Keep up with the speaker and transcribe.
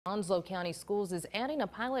Onslow County Schools is adding a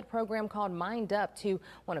pilot program called Mind Up to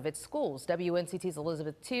one of its schools. WNCT's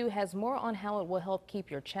Elizabeth II has more on how it will help keep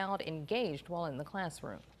your child engaged while in the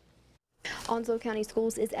classroom. Onslow County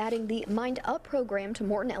Schools is adding the Mind Up program to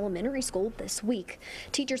Morton Elementary School this week.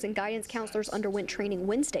 Teachers and guidance counselors underwent training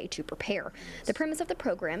Wednesday to prepare. The premise of the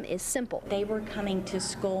program is simple. They were coming to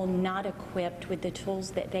school not equipped with the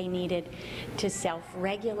tools that they needed to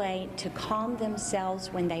self-regulate, to calm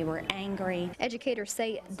themselves when they were angry. Educators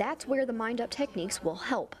say that's where the Mind Up techniques will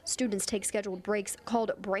help. Students take scheduled breaks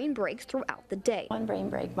called brain breaks throughout the day. One brain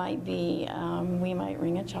break might be we might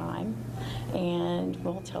ring a chime and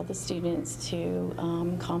we'll tell the students to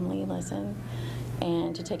calmly listen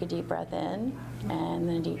and to take a deep breath in and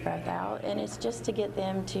then a deep breath out, and it's just to get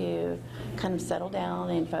them to kind of settle down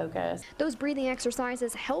and focus. Those breathing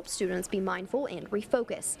exercises help students be mindful and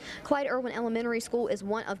refocus. Clyde Irwin Elementary School is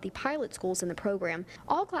one of the pilot schools in the program.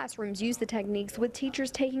 All classrooms use the techniques, with teachers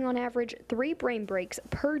taking on average 3 brain breaks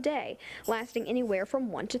per day, lasting anywhere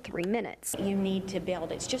from 1 to 3 minutes. You need to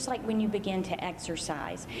build. It's just like when you begin to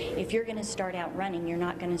exercise. If you're going to start out running, you're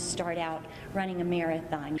not going to start out running a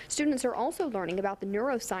marathon. Students are also learning about the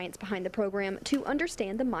neuroscience behind the program to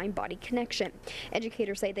understand the mind-body connection.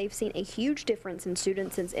 Educators say they've seen a huge difference in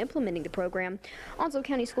students since implementing the program. Onslow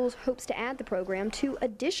County Schools hopes to add the program to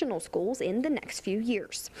additional schools in the next few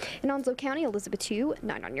years. In Onslow County, Elizabeth II,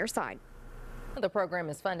 9 on your side. The program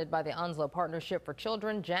is funded by the Onslow Partnership for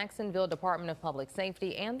Children, Jacksonville Department of Public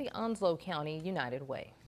Safety, and the Onslow County United Way.